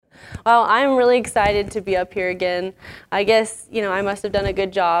Well, I'm really excited to be up here again. I guess, I must have done a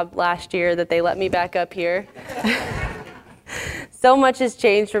good job last year that they let me back up here. So much has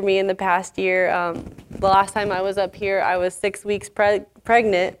changed for me in the past year. The last time I was up here, I was 6 weeks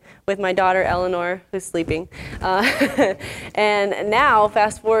pregnant with my daughter Eleanor, who's sleeping. And now,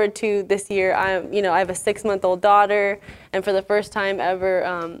 fast forward to this year, I have a 6-month-old daughter, and for the first time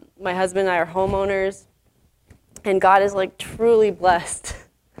ever, my husband and I are homeowners, and God has truly blessed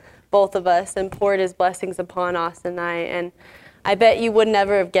both of us and poured His blessings upon Austin and I. And I bet you would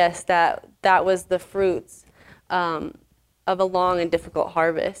never have guessed that that was the fruits of a long and difficult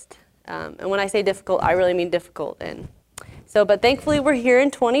harvest. And when I say difficult, I really mean difficult. But thankfully we're here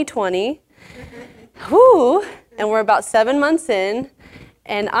in 2020. Whoo! And we're about 7 months in,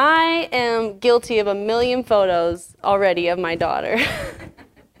 and I am guilty of a million photos already of my daughter.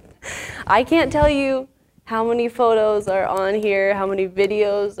 I can't tell you how many photos are on here, how many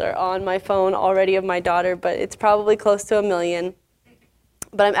videos are on my phone already of my daughter, but it's probably close to 1 million.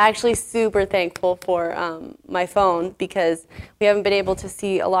 But I'm actually super thankful for my phone, because we haven't been able to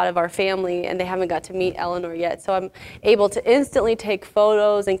see a lot of our family, and they haven't got to meet Eleanor yet. So I'm able to instantly take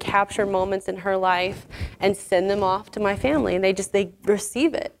photos and capture moments in her life and send them off to my family, and they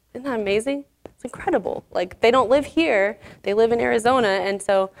receive it. Isn't that amazing? It's incredible. They don't live here, they live in Arizona, and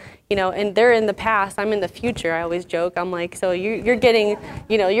so, and they're in the past, I'm in the future. I always joke, I'm like, so you're getting,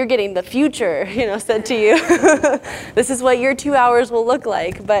 you're getting the future, said to you. This is what your 2 hours will look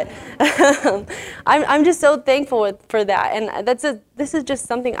like. But I'm just so thankful for that, and this is just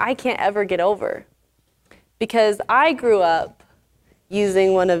something I can't ever get over, because I grew up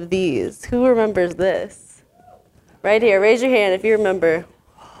using one of these. Who remembers this? Right here, raise your hand if you remember.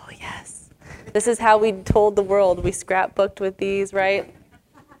 Oh, yes. This is how we told the world. We scrapbooked with these, right?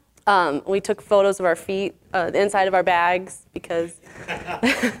 We took photos of our feet, the inside of our bags, because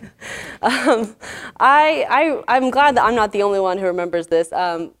I'm glad that I'm not the only one who remembers this.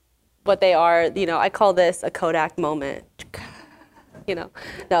 What they are, I call this a Kodak moment.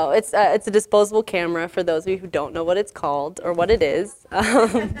 No, it's a disposable camera, for those of you who don't know what it's called or what it is.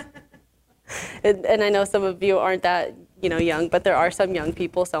 And I know some of you aren't that young, but there are some young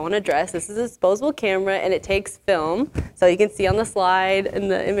people, so I want to address, this is a disposable camera, and it takes film, so you can see on the slide in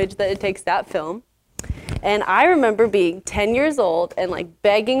the image that it takes that film. And I remember being 10 years old and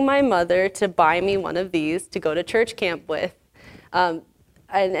begging my mother to buy me one of these to go to church camp with.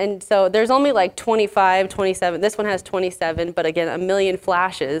 And so there's only 25, 27. This one has 27, but again, 1 million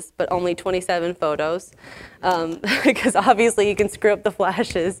flashes, but only 27 photos, because obviously you can screw up the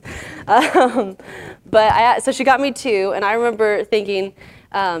flashes. So she got me 2, and I remember thinking,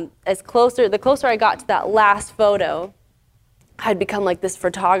 the closer I got to that last photo, I'd become this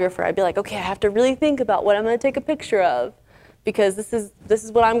photographer. I'd be like, okay, I have to really think about what I'm going to take a picture of, because this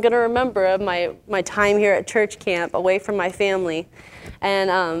is what I'm going to remember of my time here at church camp, away from my family.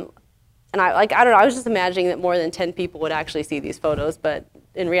 And I don't know, I was just imagining that more than 10 people would actually see these photos, but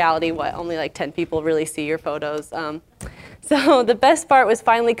in reality, only 10 people really see your photos. So the best part was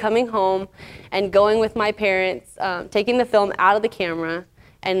finally coming home and going with my parents, taking the film out of the camera,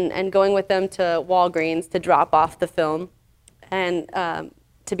 and going with them to Walgreens to drop off the film and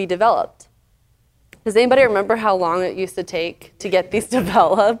to be developed. Does anybody remember how long it used to take to get these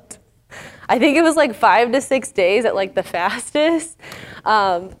developed? I think it was 5 to 6 days at the fastest.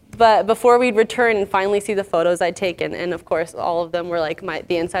 But before we'd return and finally see the photos I'd taken, and of course all of them were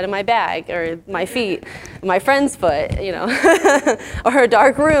the inside of my bag, or my feet, my friend's foot, or a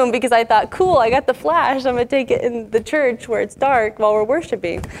dark room, because I thought, cool, I got the flash, I'm gonna take it in the church where it's dark while we're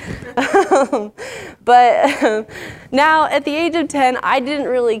worshiping. But now at the age of 10, I didn't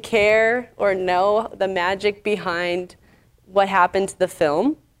really care or know the magic behind what happened to the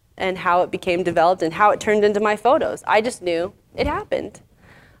film and how it became developed and how it turned into my photos. I just knew it happened.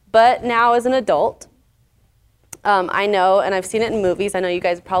 But now as an adult, I know, and I've seen it in movies, I know you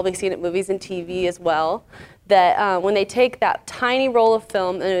guys have probably seen it in movies and TV as well, that when they take that tiny roll of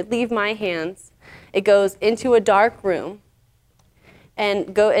film and it would leave my hands, it goes into a dark room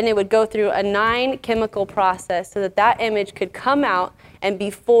and it would go through a 9 chemical process so that image could come out and be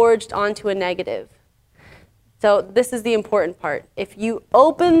forged onto a negative. So this is the important part. If you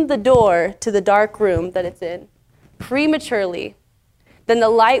open the door to the dark room that it's in prematurely, then the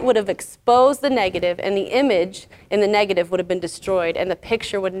light would have exposed the negative, and the image in the negative would have been destroyed, and the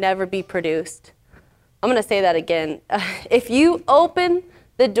picture would never be produced. I'm going to say that again. If you open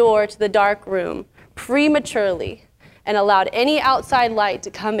the door to the dark room prematurely and allowed any outside light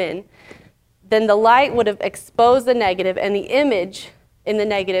to come in, then the light would have exposed the negative, and the image in the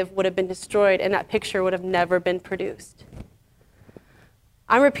negative would have been destroyed, and that picture would have never been produced.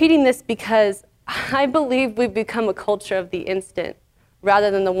 I'm repeating this because I believe we've become a culture of the instant rather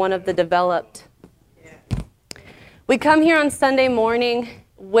than the one of the developed. We come here on Sunday morning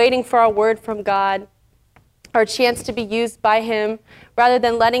waiting for our word from God, our chance to be used by him, rather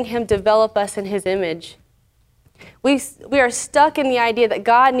than letting him develop us in his image. We are stuck in the idea that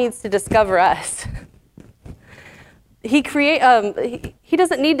God needs to discover us. He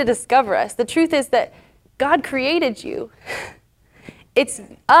doesn't need to discover us. The truth is that God created you. It's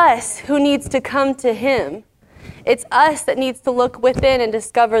us who needs to come to him. It's us that needs to look within and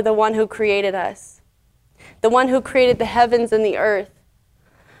discover the one who created us, the one who created the heavens and the earth,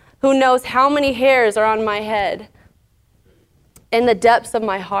 who knows how many hairs are on my head, in the depths of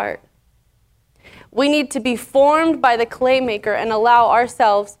my heart. We need to be formed by the clay maker and allow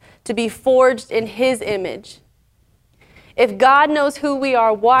ourselves to be forged in his image. If God knows who we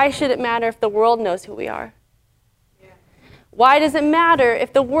are, why should it matter if the world knows who we are? Why does it matter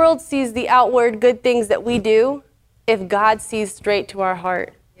if the world sees the outward good things that we do, if God sees straight to our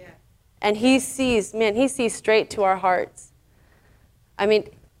heart? And he sees straight to our hearts. I mean,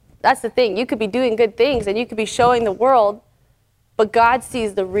 that's the thing. You could be doing good things and you could be showing the world, but God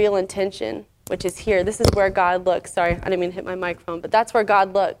sees the real intention, which is here. This is where God looks. Sorry, I didn't mean to hit my microphone, but that's where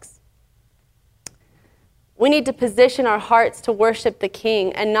God looks. We need to position our hearts to worship the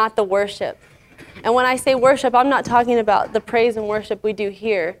King and not the worship. And when I say worship, I'm not talking about the praise and worship we do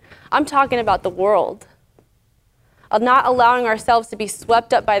here. I'm talking about the world. Of not allowing ourselves to be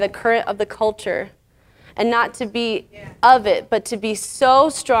swept up by the current of the culture and not to be of it, but to be so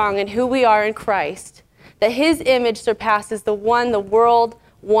strong in who we are in Christ that his image surpasses the one the world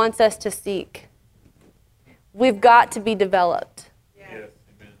wants us to seek. We've got to be developed.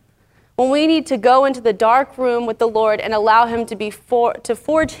 When we need to go into the dark room with the Lord and allow him to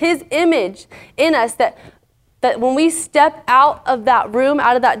forge his image in us, that when we step out of that room,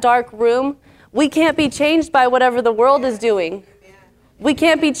 out of that dark room, we can't be changed by whatever the world is doing. We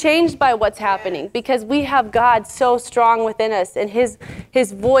can't be changed by what's happening because we have God so strong within us and his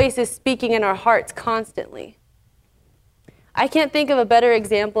voice is speaking in our hearts constantly. I can't think of a better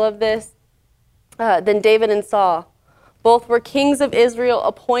example of this than David and Saul. Both were kings of Israel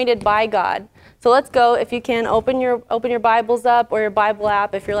appointed by God. So let's go, if you can, open your Bibles up or your Bible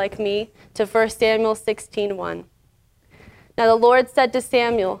app, if you're like me, to 1 Samuel 16:1. Now the Lord said to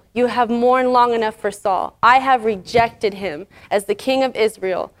Samuel, "You have mourned long enough for Saul. I have rejected him as the king of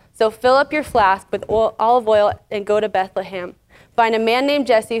Israel. So fill up your flask with olive oil and go to Bethlehem. Find a man named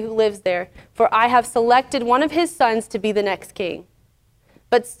Jesse who lives there, for I have selected one of his sons to be the next king."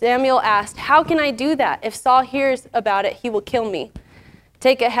 But Samuel asked, "How can I do that? If Saul hears about it, he will kill me."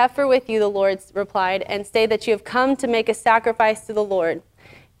 "Take a heifer with you," the Lord replied, "and say that you have come to make a sacrifice to the Lord.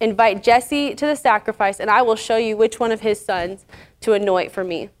 Invite Jesse to the sacrifice, and I will show you which one of his sons to anoint for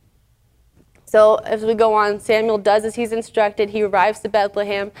me." So as we go on, Samuel does as he's instructed. He arrives to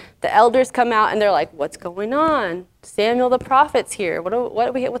Bethlehem. The elders come out, and they're like, "What's going on? Samuel the prophet's here.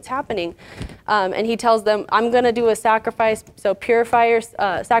 What's happening?" And he tells them, "I'm going to do a sacrifice, so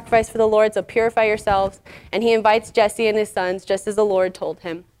sacrifice for the Lord, so purify yourselves." And he invites Jesse and his sons, just as the Lord told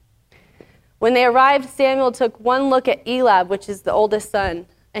him. When they arrived, Samuel took one look at Eliab, which is the oldest son,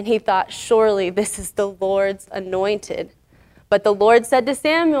 and he thought, "Surely this is the Lord's anointed." But the Lord said to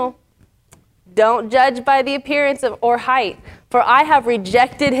Samuel, "Don't judge by the appearance or height, for I have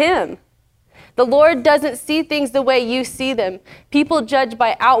rejected him." The Lord doesn't see things the way you see them. People judge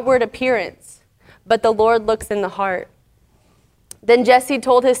by outward appearance, but the Lord looks in the heart. Then Jesse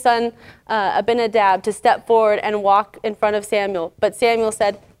told his son Abinadab to step forward and walk in front of Samuel. But Samuel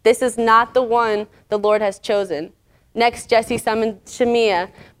said, "This is not the one the Lord has chosen." Next, Jesse summoned Shemaiah,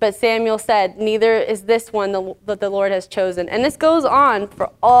 but Samuel said, "Neither is this one that the Lord has chosen." And this goes on for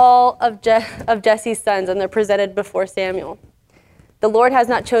all of Jesse's sons, and they're presented before Samuel. The Lord has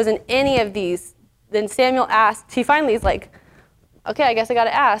not chosen any of these. Then Samuel asked, he finally is like, "Okay, I guess I got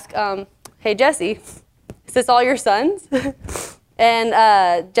to ask, hey, Jesse, is this all your sons?"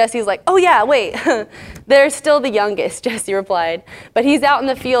 And Jesse's like, "Oh yeah, wait, they're still the youngest," Jesse replied. "But he's out in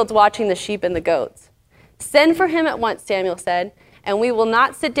the fields watching the sheep and the goats." "Send for him at once," Samuel said, "and we will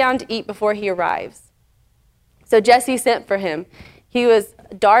not sit down to eat before he arrives." So Jesse sent for him. He was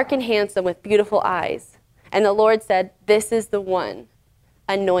dark and handsome with beautiful eyes. And the Lord said, "This is the one.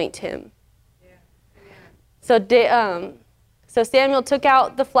 Anoint him." So Samuel took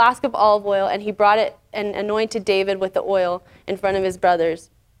out the flask of olive oil, and he brought it and anointed David with the oil in front of his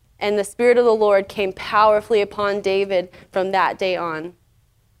brothers. And the Spirit of the Lord came powerfully upon David from that day on.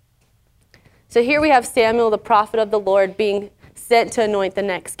 So here we have Samuel, the prophet of the Lord, being sent to anoint the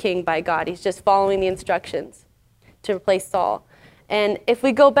next king by God. He's just following the instructions to replace Saul. And if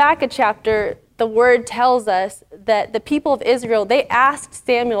we go back a chapter, the word tells us that the people of Israel, they asked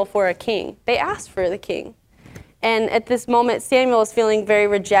Samuel for a king. They asked for the king. And at this moment, Samuel is feeling very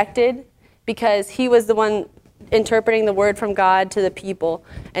rejected because he was the one interpreting the word from God to the people.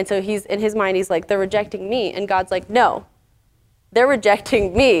 And so he's in his mind, he's like, they're rejecting me. And God's like, no, they're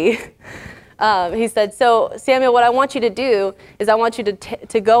rejecting me. He said, so Samuel, what I want you to do is I want you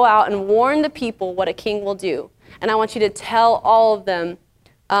to go out and warn the people what a king will do. And I want you to tell all of them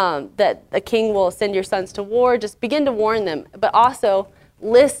that a king will send your sons to war. Just begin to warn them, but also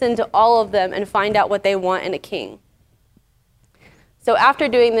listen to all of them and find out what they want in a king. So after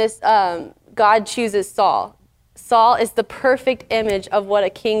doing this, God chooses Saul. Saul is the perfect image of what a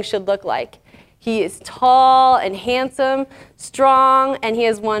king should look like. He is tall and handsome, strong, and he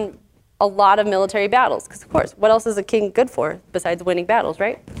has won a lot of military battles. Because, of course, what else is a king good for besides winning battles,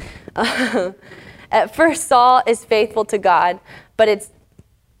 right? At first, Saul is faithful to God, but it's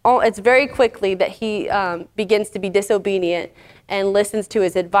very quickly that he begins to be disobedient and listens to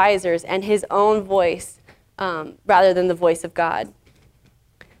his advisors and his own voice rather than the voice of God.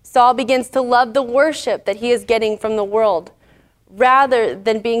 Saul begins to love the worship that he is getting from the world rather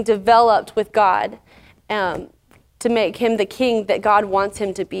than being developed with God to make him the king that God wants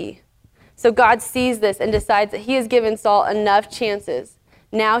him to be. So God sees this and decides that he has given Saul enough chances.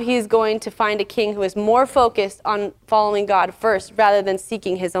 Now he's going to find a king who is more focused on following God first rather than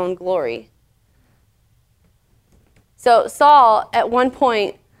seeking his own glory. So Saul, at one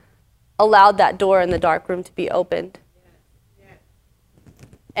point, allowed that door in the dark room to be opened.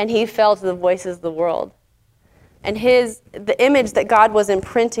 And he fell to the voices of the world. And the image that God was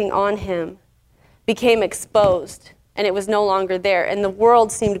imprinting on him became exposed, and it was no longer there. And the world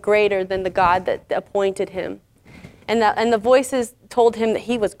seemed greater than the God that appointed him. And the voices told him that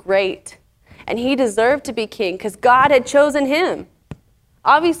he was great, and he deserved to be king because God had chosen him.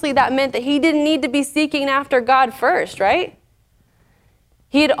 Obviously, that meant that he didn't need to be seeking after God first, right?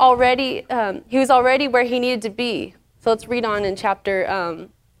 He was already where he needed to be. So let's read on in chapter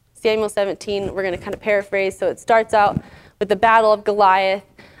Samuel 17. We're going to kind of paraphrase. So it starts out with the battle of Goliath.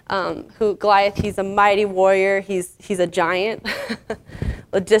 Goliath, he's a mighty warrior. He's a giant,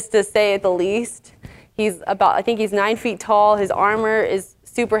 just to say it the least. I think he's 9 feet tall. His armor is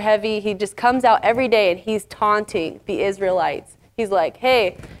super heavy. He just comes out every day and he's taunting the Israelites. He's like,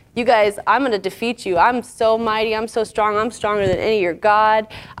 hey, you guys, I'm going to defeat you. I'm so mighty. I'm so strong. I'm stronger than any of your God.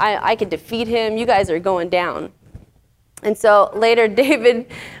 I can defeat him. You guys are going down. And so later David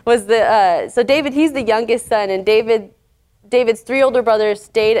was David, he's the youngest son, and David's 3 older brothers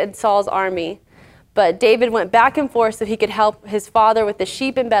stayed in Saul's army. But David went back and forth so he could help his father with the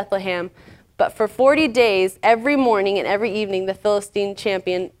sheep in Bethlehem. But for 40 days, every morning and every evening, the Philistine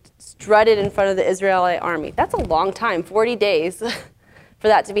champion strutted in front of the Israelite army. That's a long time, 40 days, for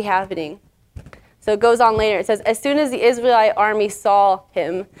that to be happening. So it goes on later. It says, as soon as the Israelite army saw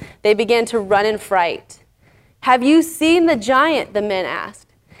him, they began to run in fright. Have you seen the giant? The men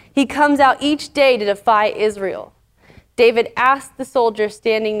asked. He comes out each day to defy Israel. David asked the soldiers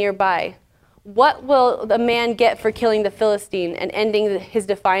standing nearby, what will the man get for killing the Philistine and ending his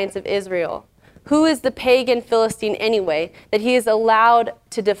defiance of Israel? Who is the pagan Philistine anyway, that he is allowed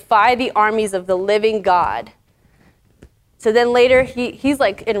to defy the armies of the living God? So then later, he's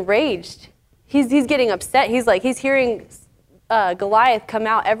like enraged. He's getting upset. He's hearing Goliath come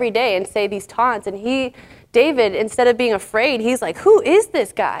out every day and say these taunts. And David, instead of being afraid, he's like, who is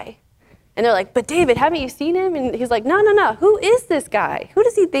this guy? And they're like, but David, haven't you seen him? And he's like, no. Who is this guy? Who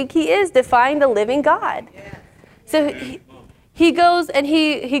does he think he is, defying the living God? Yeah. So he goes and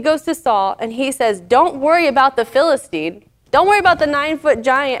he goes to Saul and he says, don't worry about the Philistine. Don't worry about the 9-foot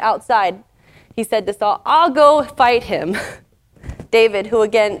giant outside. He said to Saul, I'll go fight him. David, who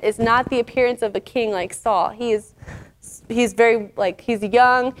again is not the appearance of a king like Saul. He's very, he's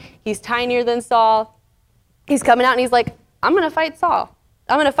young, he's tinier than Saul. He's coming out and he's like, I'm going to fight Saul.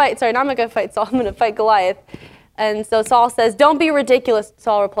 I'm going to fight Saul. I'm going to fight Goliath. And so Saul says, don't be ridiculous,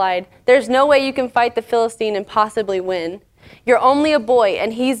 Saul replied. There's no way you can fight the Philistine and possibly win. You're only a boy,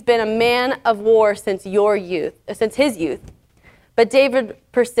 and he's been a man of war since his youth. But David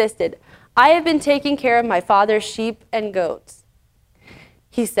persisted. I have been taking care of my father's sheep and goats.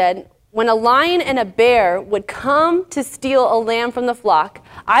 He said, when a lion and a bear would come to steal a lamb from the flock,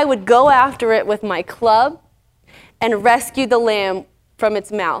 I would go after it with my club and rescue the lamb from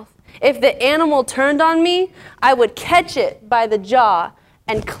its mouth. If the animal turned on me, I would catch it by the jaw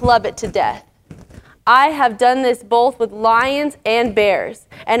and club it to death. I have done this both with lions and bears,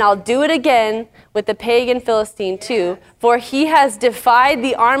 and I'll do it again with the pagan Philistine too, for he has defied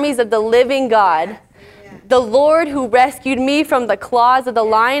the armies of the living God. The Lord who rescued me from the claws of the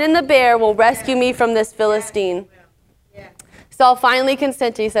lion and the bear will rescue me from this Philistine. Saul finally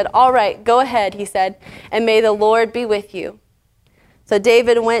consented. He said, all right, go ahead, he said, and may the Lord be with you. So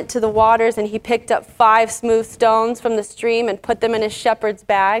David went to the waters, and he picked up 5 smooth stones from the stream and put them in his shepherd's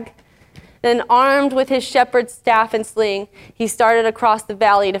bag. Then, armed with his shepherd's staff and sling, he started across the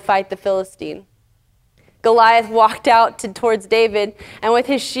valley to fight the Philistine. Goliath walked out towards David, and with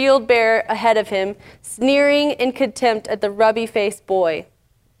his shield bearer ahead of him, sneering in contempt at the ruddy-faced boy.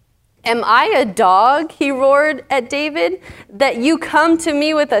 Am I a dog, he roared at David, that you come to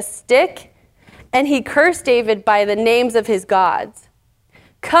me with a stick? And he cursed David by the names of his gods.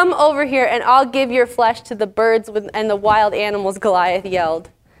 Come over here, and I'll give your flesh to the birds and the wild animals, Goliath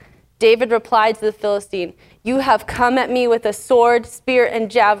yelled. David replied to the Philistine, you have come at me with a sword, spear,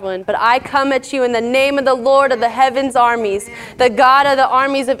 and javelin, but I come at you in the name of the Lord of the heaven's armies, the God of the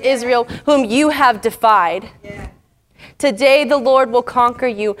armies of Israel, whom you have defied. Today the Lord will conquer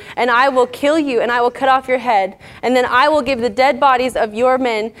you, and I will kill you, and I will cut off your head, and then I will give the dead bodies of your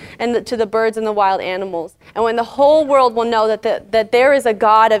men to the birds and the wild animals. And when the whole world will know that there is a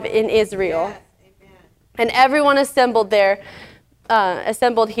God in Israel, and everyone assembled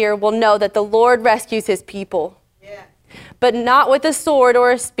here will know that the Lord rescues his people, but not with a sword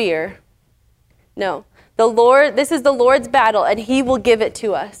or a spear. No, this is the Lord's battle, and he will give it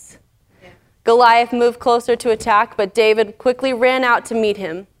to us. Goliath moved closer to attack, but David quickly ran out to meet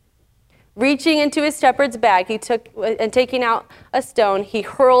him. Reaching into his shepherd's bag, taking out a stone, he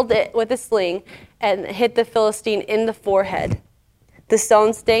hurled it with a sling and hit the Philistine in the forehead. The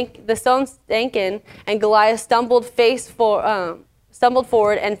stone sank in, and Goliath stumbled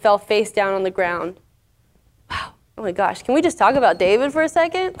forward and fell face down on the ground. Wow, oh my gosh, can we just talk about David for a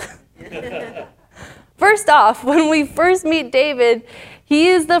second? First off, when we first meet David, he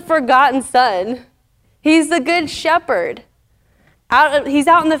is the forgotten son. He's the good shepherd. He's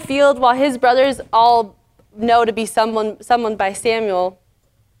out in the field while his brothers all know to be someone by Samuel.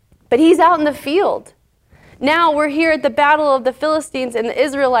 But he's out in the field. Now we're here at the battle of the Philistines and the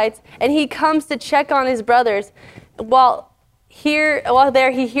Israelites, and he comes to check on his brothers. While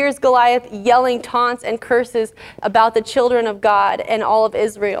there, he hears Goliath yelling taunts and curses about the children of God and all of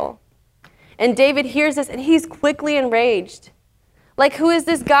Israel. And David hears this, and he's quickly enraged. Like, who is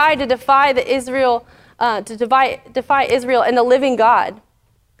this guy to defy Israel and the living God?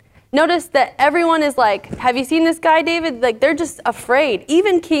 Notice that everyone is like, have you seen this guy, David? Like, they're just afraid.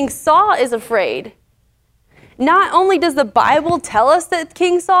 Even King Saul is afraid. Not only does the Bible tell us that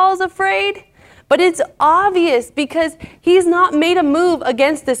King Saul is afraid, but it's obvious because he's not made a move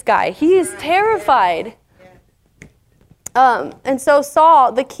against this guy. He is terrified. And so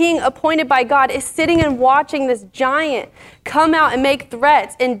Saul, the king appointed by God, is sitting and watching this giant come out and make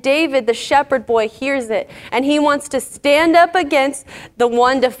threats. And David, the shepherd boy, hears it. And he wants to stand up against the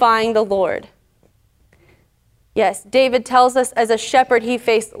one defying the Lord. Yes, David tells us as a shepherd he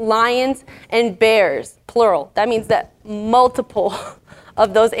faced lions and bears, plural. That means that multiple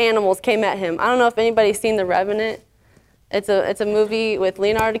of those animals came at him. I don't know if anybody's seen The Revenant. It's a movie with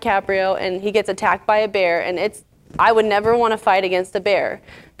Leonardo DiCaprio, and he gets attacked by a bear, and I would never want to fight against a bear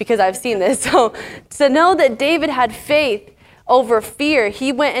because I've seen this. So to know that David had faith over fear,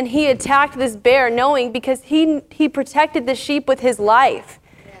 he went and he attacked this bear knowing because he protected the sheep with his life.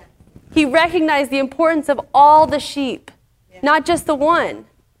 Yeah. He recognized the importance of all the sheep, not just the one.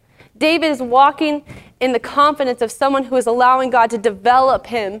 David is walking in the confidence of someone who is allowing God to develop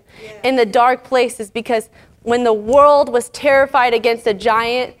him in the dark places, because when the world was terrified against a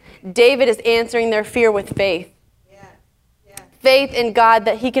giant, David is answering their fear with faith. Faith in God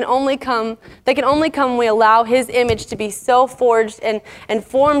that can only come when we allow his image to be so forged and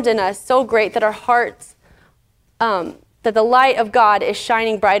formed in us so great that our hearts, that the light of God is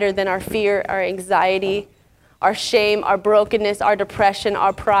shining brighter than our fear, our anxiety, our shame, our brokenness, our depression,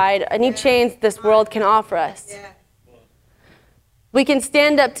 our pride, any chains this world can offer us. We can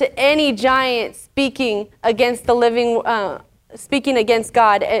stand up to any giant speaking against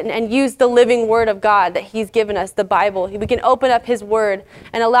God and use the living word of God that he's given us, the Bible. We can open up his word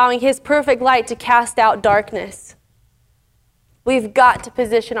and allowing his perfect light to cast out darkness. We've got to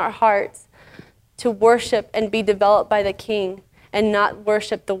position our hearts to worship and be developed by the King and not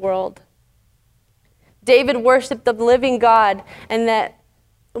worship the world. David worshiped the living God, and that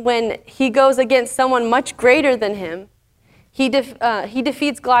when he goes against someone much greater than him, he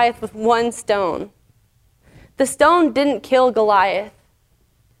defeats Goliath with one stone. The stone didn't kill Goliath,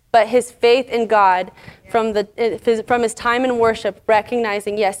 but his faith in God from his time in worship,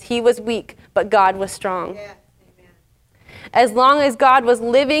 recognizing, yes, he was weak, but God was strong. As long as God was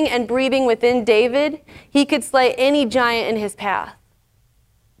living and breathing within David, he could slay any giant in his path.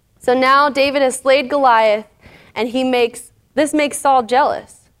 So now David has slayed Goliath, and this makes Saul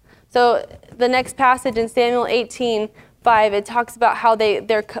jealous. So the next passage in Samuel 18:5, it talks about how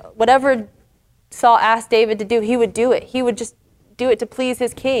whatever Saul asked David to do, he would do it. He would just do it to please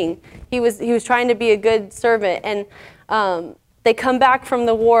his king. He was trying to be a good servant. And they come back from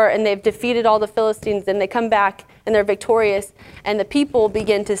the war, and they've defeated all the Philistines, and they come back and they're victorious. And the people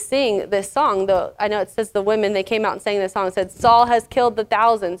begin to sing this song. I know it says the women, they came out and sang this song. It said, Saul has killed the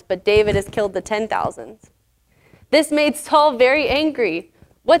thousands, but David has killed the 10,000s. This made Saul very angry.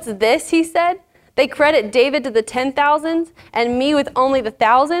 What's this, he said? They credit David to the 10,000s and me with only the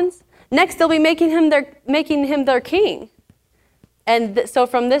thousands? Next, they'll be making him their king. And so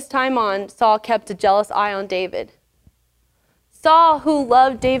from this time on, Saul kept a jealous eye on David. Saul, who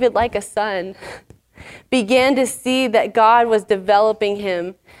loved David like a son, began to see that God was developing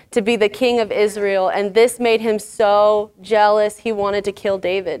him to be the king of Israel, and this made him so jealous he wanted to kill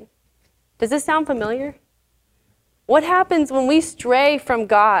David. Does this sound familiar? What happens when we stray from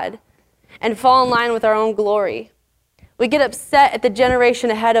God and fall in line with our own glory? We get upset at the generation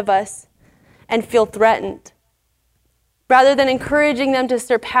ahead of us and feel threatened. Rather than encouraging them to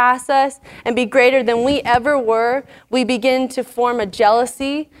surpass us and be greater than we ever were, we begin to form a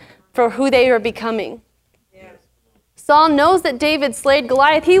jealousy for who they are becoming. Yes. Saul knows that David slayed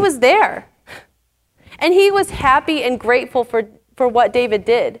Goliath. He was there. And he was happy and grateful for what David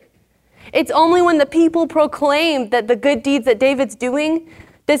did. It's only when the people proclaim that the good deeds that David's doing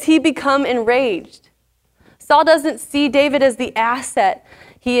does he become enraged. Saul doesn't see David as the asset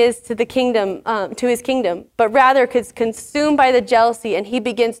he is to the kingdom, to his kingdom, but rather is consumed by the jealousy, and he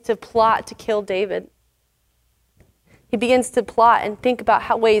begins to plot to kill David. He begins to plot and think about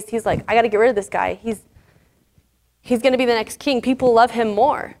how ways he's like, I got to get rid of this guy. He's going to be the next king. People love him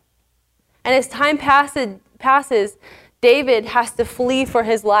more. And as time passes, David has to flee for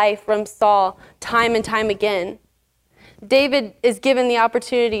his life from Saul time and time again. David is given the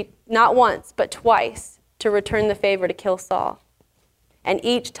opportunity not once, but twice to return the favor to kill Saul. And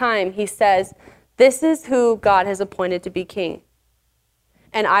each time he says, this is who God has appointed to be king,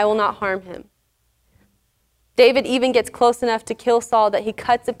 and I will not harm him. David even gets close enough to kill Saul that he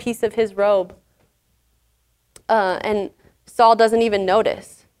cuts a piece of his robe, and Saul doesn't even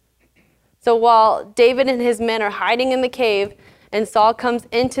notice. So while David and his men are hiding in the cave, and Saul comes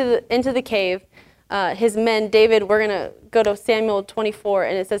into the cave, his men, David, we're going to go to Samuel 24,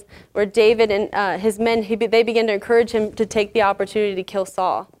 and it says where David and his men, they begin to encourage him to take the opportunity to kill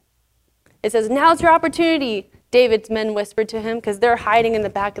Saul. It says, now's your opportunity, David's men whispered to him, because they're hiding in the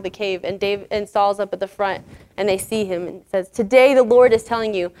back of the cave, and Saul's up at the front, and they see him, and it says, today the Lord is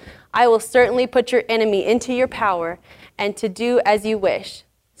telling you, I will certainly put your enemy into your power, and to do as you wish.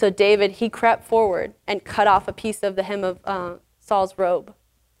 So David, he crept forward and cut off a piece of the hem of Saul's robe.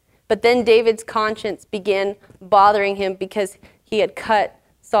 But then David's conscience began bothering him because he had cut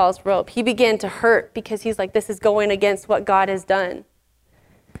Saul's robe. He began to hurt because he's like, this is going against what God has done.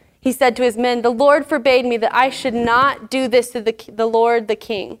 He said to his men, the Lord forbade me that I should not do this to the Lord the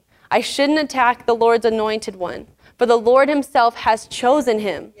king. I shouldn't attack the Lord's anointed one, for the Lord himself has chosen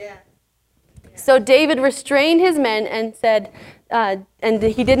him. Yeah. Yeah. So David restrained his men and said, and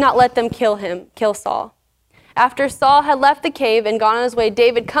he did not let them kill Saul. After Saul had left the cave and gone on his way,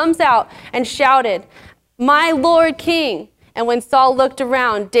 David comes out and shouted, my Lord King. And when Saul looked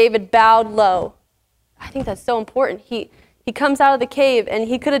around, David bowed low. I think that's so important. He comes out of the cave, and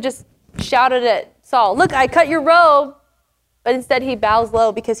he could have just shouted at Saul, look, I cut your robe. But instead he bows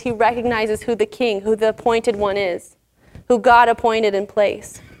low because he recognizes who the king, who the appointed one is, who God appointed in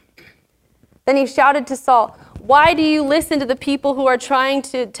place. Then he shouted to Saul, why do you listen to the people who are trying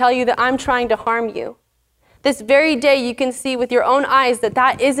to tell you that I'm trying to harm you? This very day you can see with your own eyes that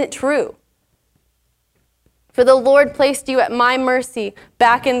that isn't true. For the Lord placed you at my mercy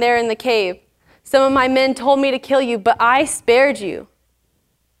back in there in the cave. Some of my men told me to kill you, but I spared you.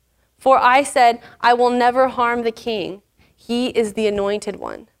 For I said, I will never harm the king. He is the anointed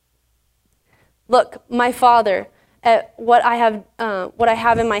one. Look, my father, at what I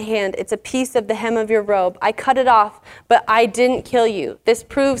have in my hand, it's a piece of the hem of your robe. I cut it off, but I didn't kill you. This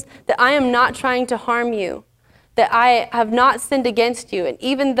proves that I am not trying to harm you, that I have not sinned against you, and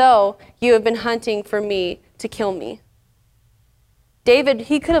even though you have been hunting for me to kill me. David,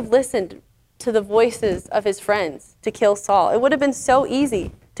 he could have listened to the voices of his friends to kill Saul. It would have been so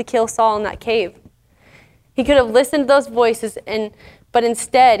easy to kill Saul in that cave. He could have listened to those voices, but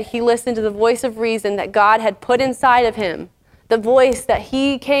instead he listened to the voice of reason that God had put inside of him, the voice that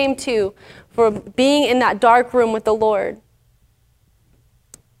he came to for being in that dark room with the Lord.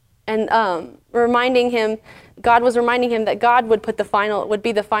 and God was reminding him that God would be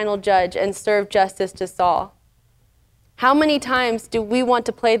the final judge and serve justice to Saul. How many times do we want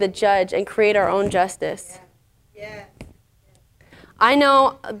to play the judge and create our own justice? Yeah. I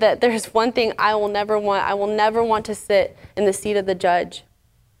know that there's one thing I will never want. I will never want to sit in the seat of the judge.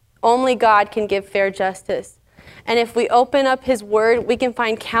 Only God can give fair justice. And if we open up his word, we can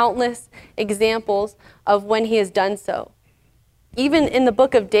find countless examples of when he has done so. Even in the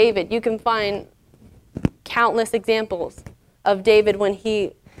book of David, you can find countless examples of David when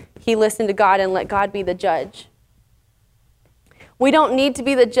he listened to God and let God be the judge. We don't need to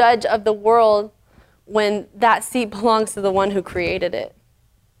be the judge of the world when that seat belongs to the one who created it.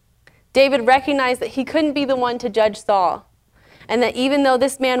 David recognized that he couldn't be the one to judge Saul, and that even though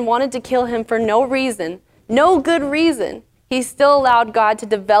this man wanted to kill him for no reason, no good reason, he still allowed God to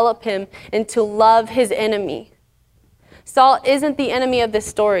develop him and to love his enemy. Saul isn't the enemy of this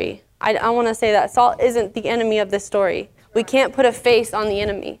story. I want to say that. Saul isn't the enemy of this story. We can't put a face on the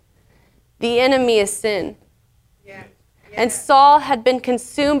enemy. The enemy is sin. Yeah. And Saul had been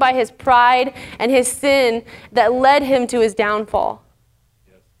consumed by his pride and his sin that led him to his downfall.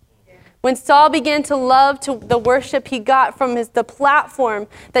 When Saul began to love the worship he got from the platform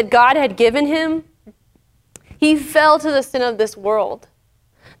that God had given him, he fell to the sin of this world.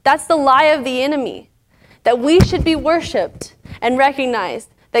 That's the lie of the enemy, that we should be worshiped and recognized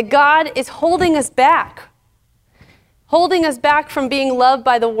that God is holding us back from being loved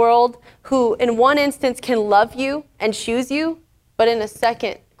by the world, who in one instance can love you and choose you, but in a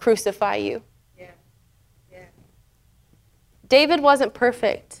second crucify you. Yeah. Yeah. David wasn't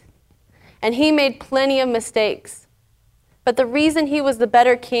perfect, and he made plenty of mistakes. But the reason he was the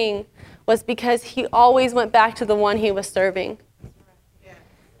better king was because he always went back to the one he was serving. Yeah.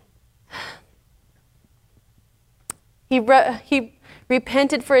 He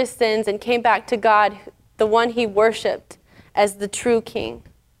repented for his sins and came back to God, the one he worshiped as the true king.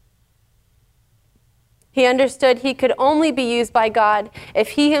 He understood he could only be used by God if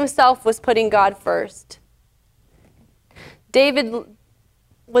he himself was putting God first. David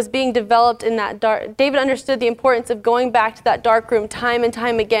was being developed in that dark. David understood the importance of going back to that dark room time and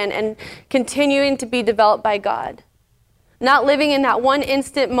time again and continuing to be developed by God. Not living in that one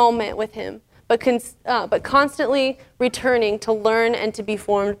instant moment with him, but constantly returning to learn and to be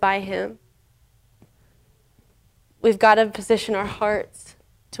formed by him. We've got to position our hearts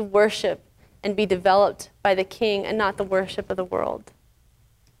to worship and be developed by the King and not the worship of the world.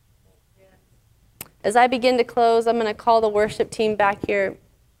 As I begin to close, I'm going to call the worship team back here.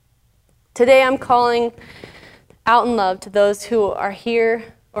 Today I'm calling out in love to those who are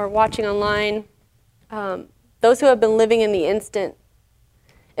here or watching online, those who have been living in the instant.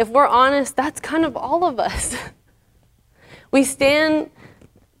 If we're honest, that's kind of all of us. We stand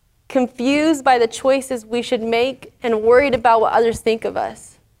confused by the choices we should make and worried about what others think of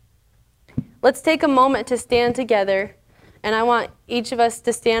us. Let's take a moment to stand together, and I want each of us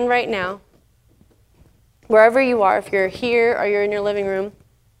to stand right now, wherever you are, if you're here or you're in your living room,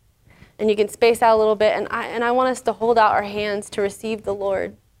 and you can space out a little bit, and I want us to hold out our hands to receive the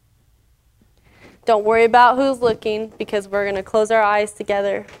Lord. Don't worry about who's looking, because we're going to close our eyes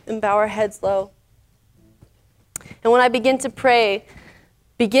together and bow our heads low. And when I begin to pray,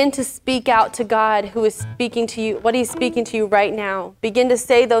 begin to speak out to God who is speaking to you, what he's speaking to you right now. Begin to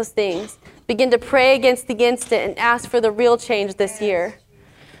say those things. Begin to pray against the instant and ask for the real change this year.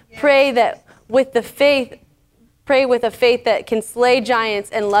 Pray that with the faith, pray with a faith that can slay giants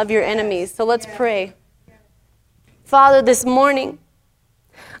and love your enemies. So let's pray. Father, this morning,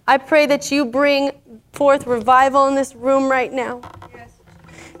 I pray that you bring forth revival in this room right now.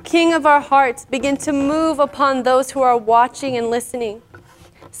 King of our hearts, begin to move upon those who are watching and listening.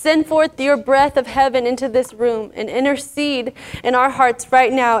 Send forth your breath of heaven into this room and intercede in our hearts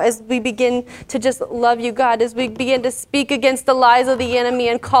right now as we begin to just love you, God, as we begin to speak against the lies of the enemy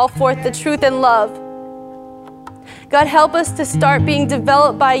and call forth the truth and love. God, help us to start being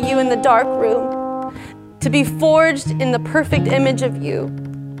developed by you in the dark room, to be forged in the perfect image of you.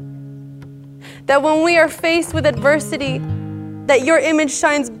 That when we are faced with adversity, that your image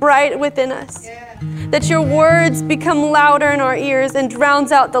shines bright within us. That your words become louder in our ears and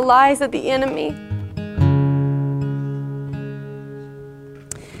drowns out the lies of the enemy.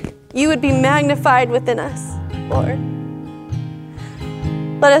 You would be magnified within us, Lord.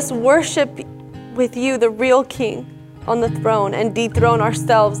 Let us worship with you, the real King, on the throne and dethrone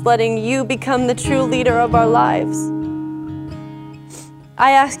ourselves, letting you become the true leader of our lives.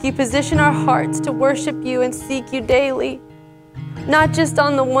 I ask you, position our hearts to worship you and seek you daily, not just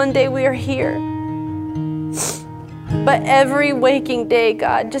on the one day we are here. but every waking day,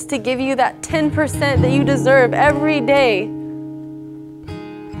 God, just to give you that 10% that you deserve every day.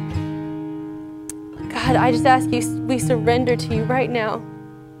 God, I just ask you, we surrender to you right now,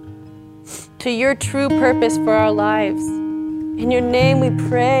 to your true purpose for our lives. In your name we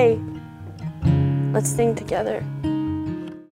pray. Let's sing together.